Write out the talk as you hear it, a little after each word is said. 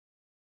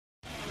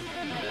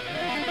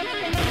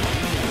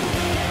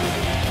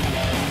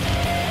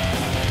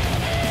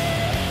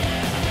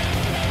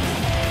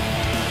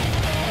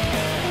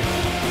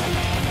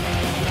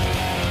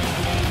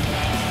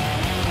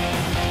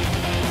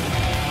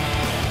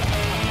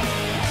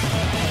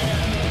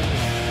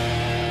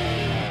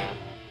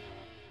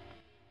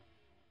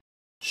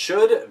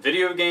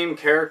video game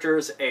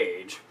characters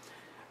age.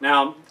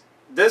 Now,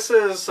 this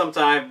is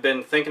something I've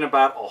been thinking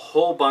about a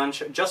whole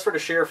bunch, just for the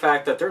sheer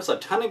fact that there's a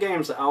ton of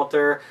games out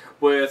there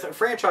with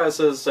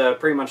franchises that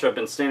pretty much have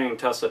been standing the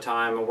test of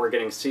time, and we're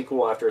getting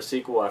sequel after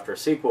sequel after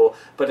sequel.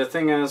 But the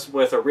thing is,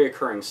 with a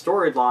reoccurring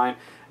storyline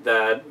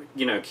that,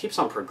 you know, keeps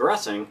on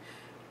progressing,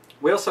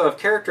 we also have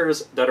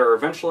characters that are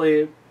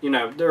eventually, you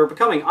know, they're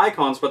becoming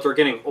icons, but they're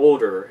getting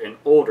older and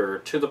older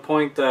to the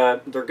point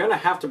that they're going to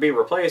have to be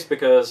replaced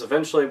because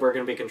eventually we're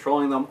going to be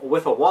controlling them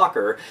with a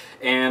walker,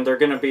 and they're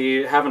going to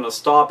be having to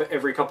stop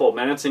every couple of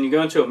minutes, and you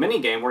go into a mini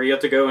game where you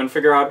have to go and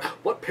figure out,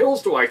 what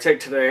pills do I take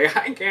today?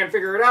 I can't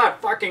figure it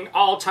out. Fucking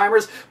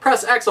Alzheimer's.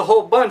 Press X a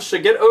whole bunch to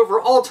get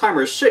over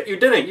Alzheimer's. Shit, you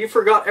didn't. You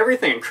forgot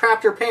everything and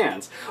crapped your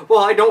pants.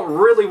 Well, I don't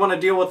really want to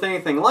deal with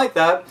anything like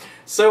that,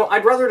 so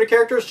I'd rather the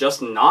characters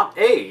just not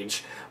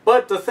age.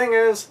 But the thing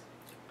is,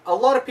 a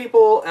lot of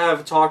people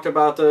have talked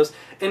about this,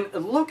 and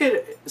look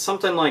at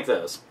something like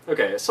this.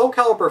 Okay, Soul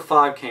Calibur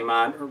 5 came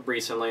out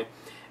recently,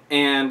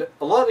 and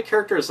a lot of the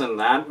characters in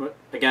that,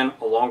 again,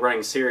 a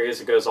long-running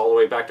series, it goes all the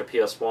way back to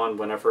PS1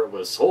 whenever it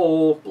was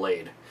Soul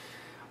Blade.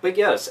 But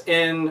yes,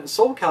 in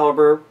Soul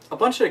Calibur, a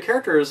bunch of the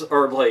characters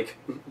are, like,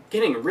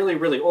 getting really,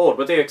 really old,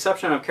 with the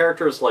exception of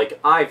characters like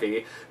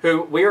Ivy,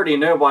 who we already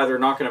know why they're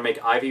not going to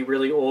make Ivy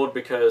really old,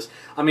 because,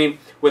 I mean,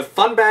 with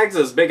fun bags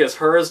as big as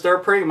hers, they're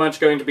pretty much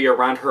going to be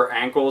around her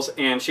ankles,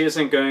 and she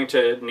isn't going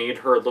to need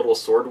her little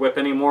sword whip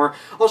anymore.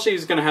 All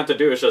she's going to have to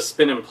do is just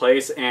spin in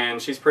place,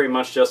 and she's pretty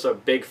much just a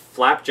big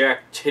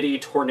flapjack titty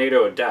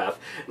tornado of death.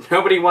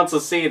 Nobody wants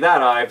to see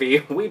that,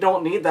 Ivy. We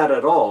don't need that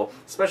at all,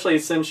 especially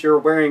since you're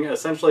wearing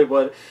essentially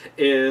what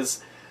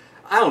is,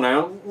 I don't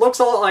know, looks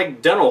a lot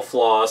like dental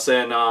floss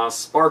and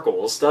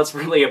sparkles. That's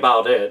really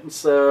about it.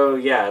 So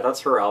yeah, that's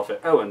her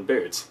outfit. Oh, and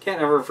boots.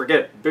 Can't ever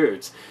forget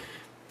boots.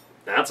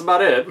 That's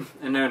about it.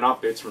 And no,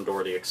 not Boots from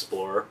Dora the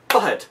Explorer.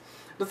 But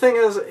the thing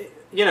is,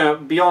 you know,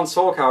 beyond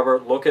Soul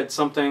Calibur, look at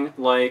something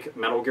like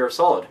Metal Gear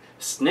Solid.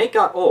 Snake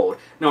got old.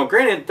 Now,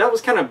 granted, that was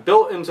kind of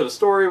built into the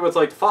story with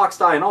like the Fox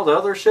die and all the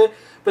other shit,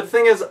 but the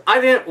thing is, I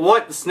didn't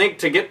want Snake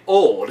to get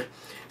old.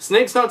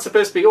 Snake's not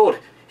supposed to be old.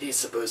 He's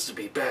supposed to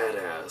be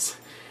badass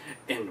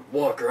and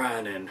walk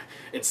around and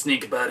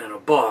sneak about in a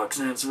box,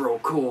 and it's real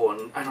cool,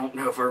 and I don't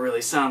know if I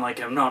really sound like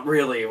him. Not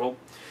really. Well,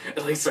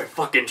 at least I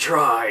fucking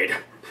tried.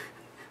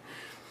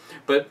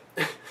 But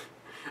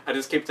I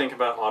just keep thinking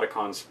about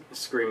Otacon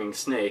screaming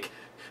Snake.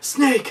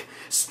 Snake!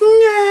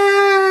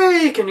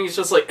 Snake! And he's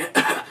just like,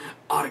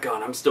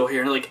 Otacon, I'm still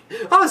here. And like,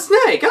 oh,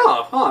 Snake!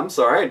 Oh, I'm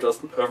sorry, I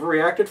just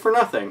overreacted for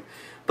nothing.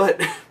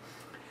 But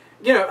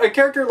you know, a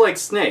character like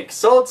Snake.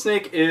 Solid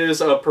Snake is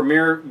a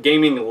premier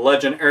gaming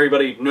legend.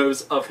 Everybody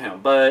knows of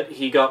him. But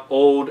he got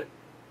old.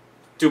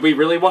 Do we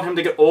really want him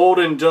to get old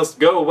and just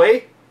go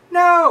away?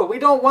 No, we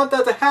don't want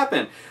that to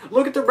happen.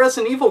 Look at the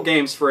Resident Evil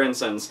games, for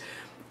instance.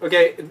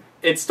 Okay,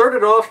 it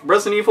started off,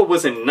 Resident Evil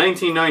was in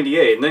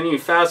 1998, and then you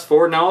fast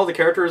forward, now all the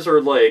characters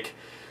are like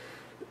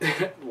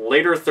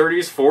later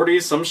 30s,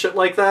 40s, some shit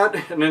like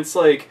that. And it's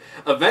like,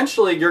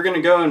 eventually you're going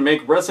to go and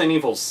make Resident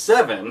Evil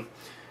 7,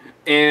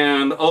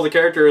 and all the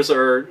characters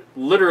are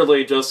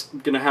literally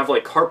just gonna have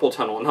like carpal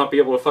tunnel and not be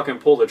able to fucking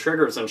pull the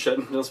triggers and shit,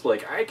 and just be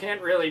like, I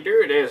can't really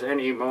do this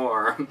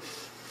anymore.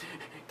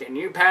 Can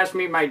you pass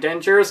me my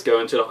dentures? Go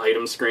into the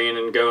item screen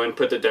and go and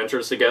put the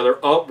dentures together.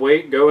 Oh,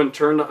 wait, go and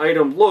turn the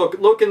item.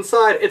 Look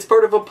inside. It's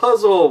part of a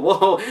puzzle.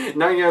 Well,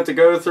 now you have to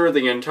go through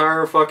the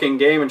entire fucking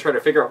game and try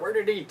to figure out, where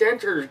did these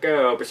dentures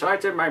go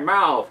besides in my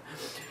mouth?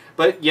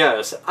 But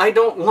yes, I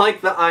don't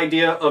like the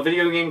idea of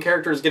video game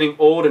characters getting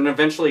old and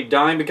eventually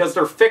dying because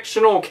they're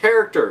fictional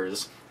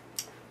characters.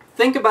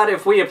 Think about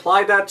if we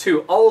applied that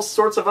to all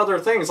sorts of other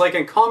things, like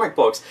in comic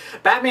books.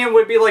 Batman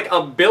would be like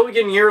 1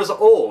 billion years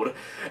old.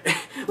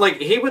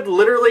 Like, he would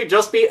literally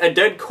just be a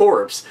dead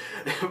corpse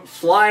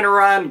flying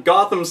around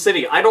Gotham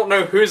City. I don't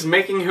know who's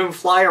making him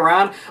fly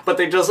around, but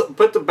they just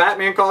put the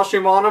Batman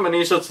costume on him and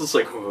he's just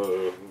like,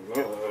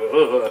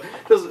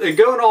 just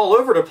going all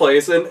over the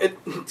place. And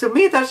to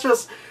me, that's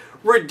just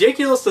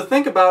ridiculous to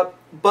think about,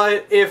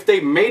 but if they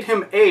made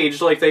him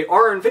age like they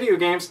are in video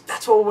games,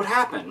 that's what would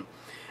happen.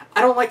 I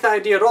don't like that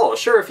idea at all.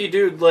 Sure, if you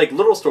do, like,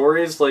 little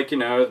stories, like, you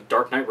know,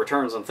 Dark Knight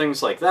Returns and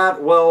things like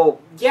that,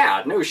 well,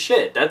 yeah, no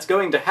shit, that's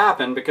going to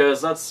happen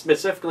because that's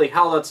specifically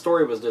how that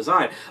story was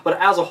designed. But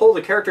as a whole,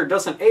 the character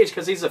doesn't age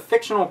because he's a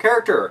fictional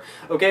character,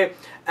 okay?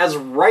 As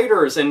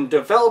writers and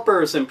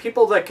developers and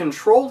people that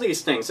control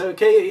these things,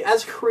 okay,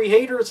 as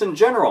creators in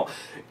general,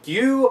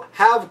 you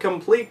have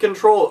complete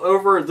control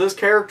over this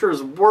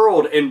character's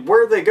world and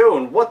where they go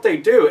and what they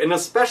do, and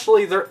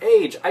especially their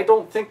age. I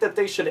don't think that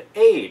they should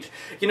age.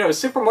 You know,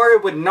 Super Mario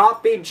would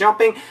not be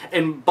jumping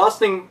and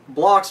busting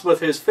blocks with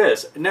his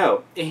fist.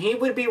 No, he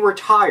would be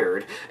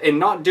retired and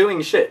not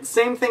doing shit.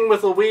 Same thing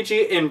with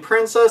Luigi and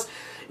Princess.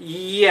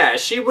 Yeah,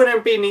 she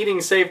wouldn't be needing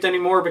saved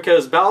anymore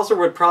because Bowser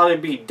would probably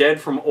be dead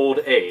from old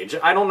age.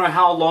 I don't know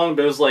how long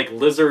those, like,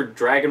 lizard,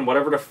 dragon,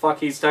 whatever the fuck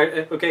he's...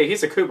 Okay,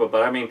 he's a Koopa,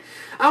 but I mean,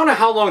 I don't know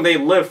how long they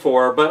live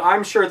for, but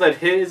I'm sure that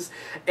his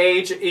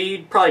age,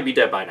 he'd probably be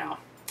dead by now.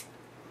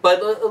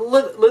 But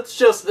let's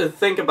just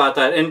think about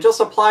that and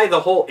just apply the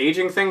whole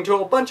aging thing to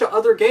a bunch of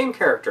other game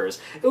characters.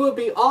 It would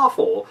be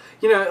awful.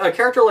 You know, a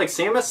character like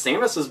Samus,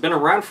 Samus has been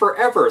around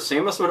forever.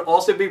 Samus would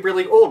also be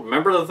really old.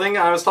 Remember the thing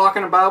I was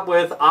talking about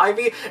with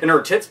Ivy and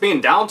her tits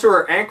being down to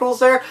her ankles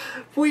there?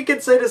 We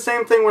could say the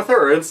same thing with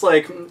her. It's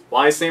like,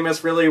 why is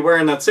Samus really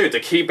wearing that suit? To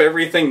keep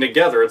everything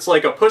together. It's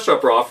like a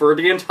push-up bra for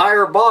the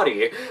entire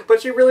body.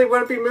 But she really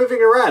wouldn't be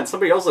moving around.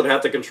 Somebody else would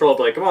have to control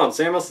it. Like, come on,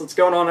 Samus, let's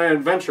go on an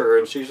adventure.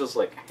 And she's just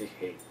like, I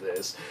hate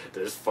this.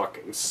 This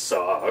fucking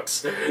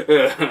sucks.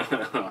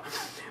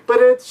 But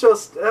it's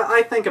just,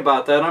 I think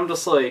about that, I'm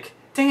just like,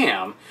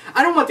 damn.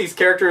 I don't want these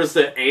characters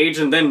to age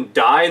and then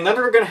die, and then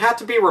they're going to have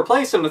to be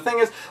replaced. And the thing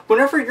is,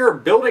 whenever you're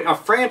building a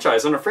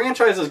franchise, and a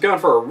franchise is going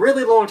for a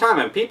really long time,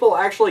 and people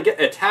actually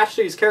get attached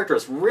to these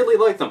characters, really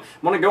like them,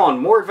 want to go on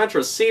more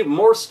adventures, see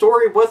more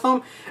story with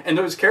them, and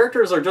those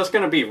characters are just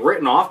going to be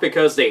written off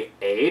because they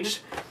aged,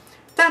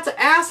 that's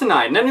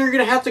asinine. Then you're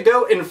going to have to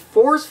go and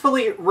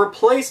forcefully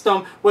replace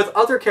them with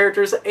other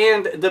characters,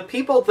 and the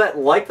people that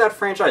like that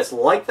franchise,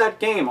 like that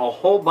game a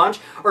whole bunch,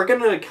 are going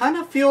to kind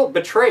of feel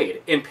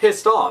betrayed and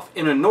pissed off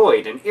and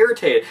annoyed and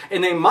irritated,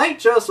 and they might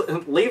just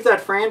leave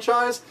that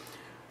franchise,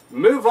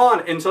 move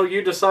on until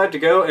you decide to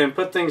go and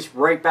put things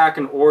right back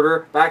in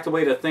order, back the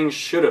way that things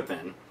should have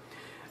been.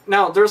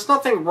 Now, there's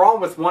nothing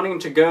wrong with wanting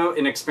to go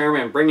and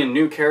experiment and bring in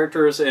new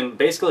characters and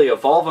basically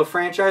evolve a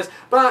franchise,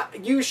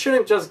 but you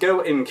shouldn't just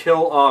go and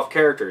kill off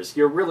characters.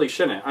 You really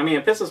shouldn't. I mean,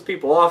 it pisses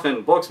people off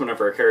in books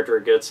whenever a character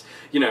gets,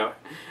 you know,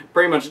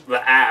 pretty much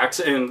the axe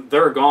and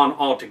they're gone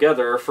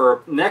altogether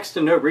for next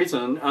to no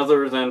reason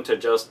other than to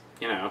just,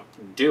 you know,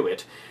 do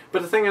it.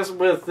 But the thing is,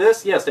 with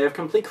this, yes, they have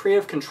complete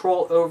creative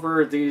control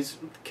over these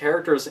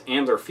characters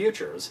and their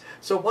futures.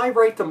 So why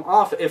write them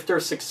off if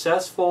they're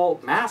successful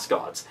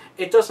mascots?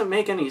 It doesn't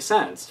make any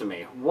sense to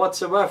me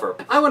whatsoever.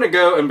 I want to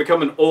go and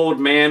become an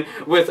old man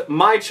with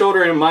my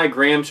children and my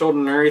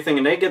grandchildren and everything,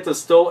 and they get to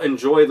still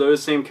enjoy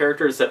those same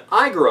characters that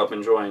I grew up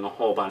enjoying a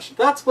whole bunch.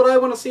 That's what I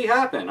want to see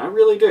happen. I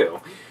really do.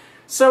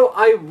 So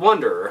I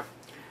wonder,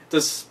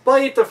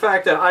 despite the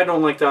fact that I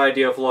don't like the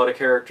idea of a lot of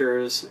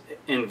characters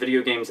in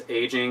video games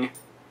aging,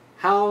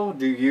 how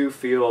do you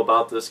feel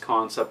about this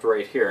concept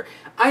right here?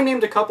 I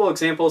named a couple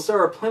examples. There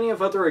are plenty of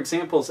other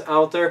examples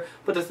out there,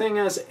 but the thing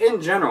is,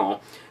 in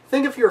general,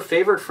 think of your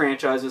favorite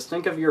franchises,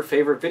 think of your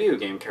favorite video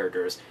game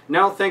characters.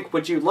 Now think,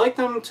 would you like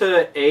them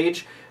to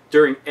age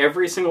during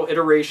every single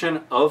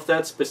iteration of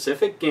that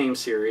specific game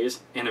series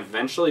and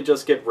eventually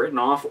just get written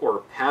off or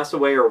pass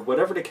away or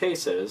whatever the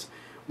case is?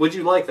 Would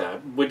you like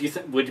that? Would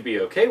you be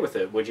okay with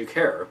it? Would you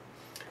care?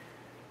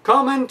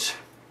 Comment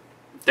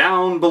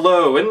down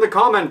below in the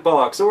comment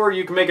box, or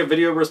you can make a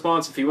video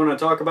response if you want to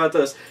talk about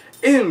this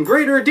in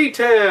greater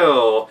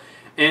detail.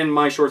 And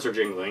my shorts are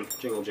jingling.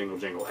 Jingle, jingle,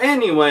 jingle.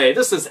 Anyway,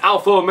 this is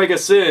Alpha Omega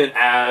Sin,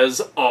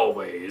 as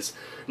always.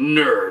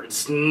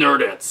 Nerds,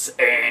 nerdettes,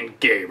 and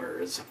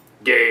gamers.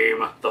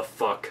 Game the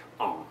fuck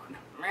on.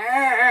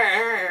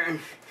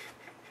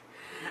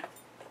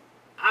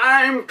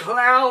 I'm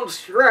Cloud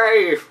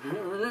Strife.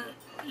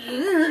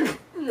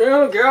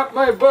 I got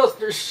my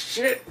Buster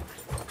shit.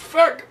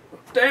 Fuck.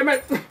 Damn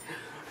it!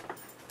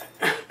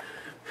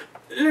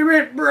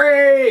 Limit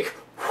break!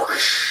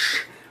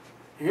 Whoosh.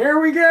 Here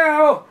we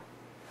go!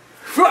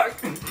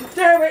 Fuck!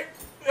 Damn it!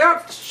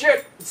 Oh,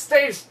 shit!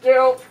 Stay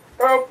still!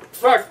 Oh,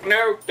 fuck!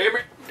 No! Damn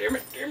it! Damn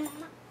it!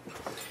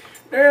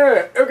 Damn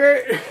it!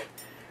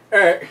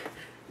 Okay.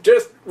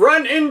 Just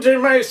run into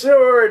my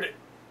sword!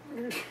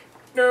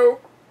 No.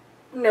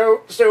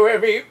 No, so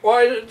heavy.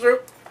 Why is it so...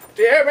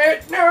 Damn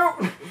it!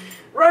 No!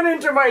 Run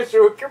into my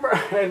sword! Come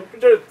on!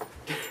 Just...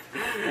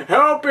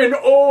 Help an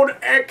old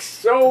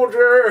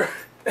ex-soldier!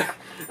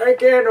 I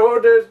can't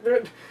hold this.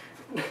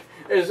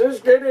 Is this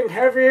getting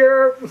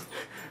heavier?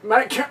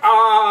 My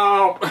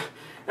arm!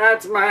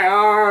 That's my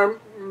arm!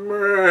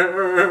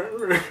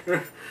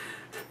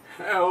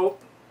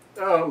 Help!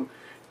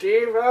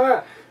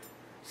 Diva?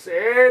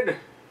 Sid?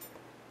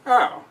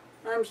 Oh,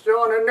 I'm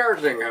still in a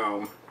nursing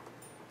home.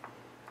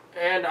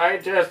 And I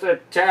just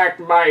attacked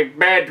my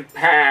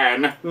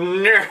bedpan.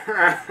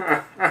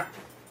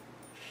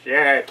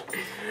 Shit.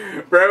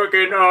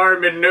 Broken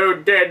arm and no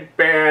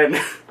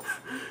deadpan.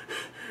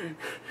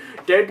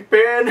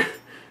 Deadpan?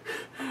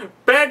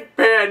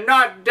 Bedpan,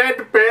 not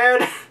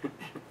deadpan.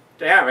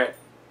 Damn it.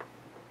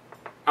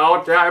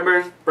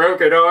 Alzheimer's,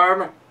 broken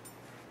arm.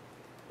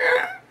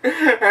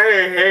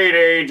 I hate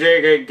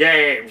aging in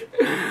games.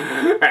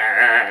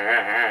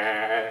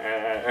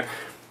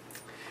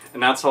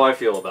 And that's how I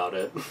feel about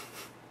it.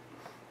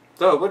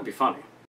 Though it would be funny.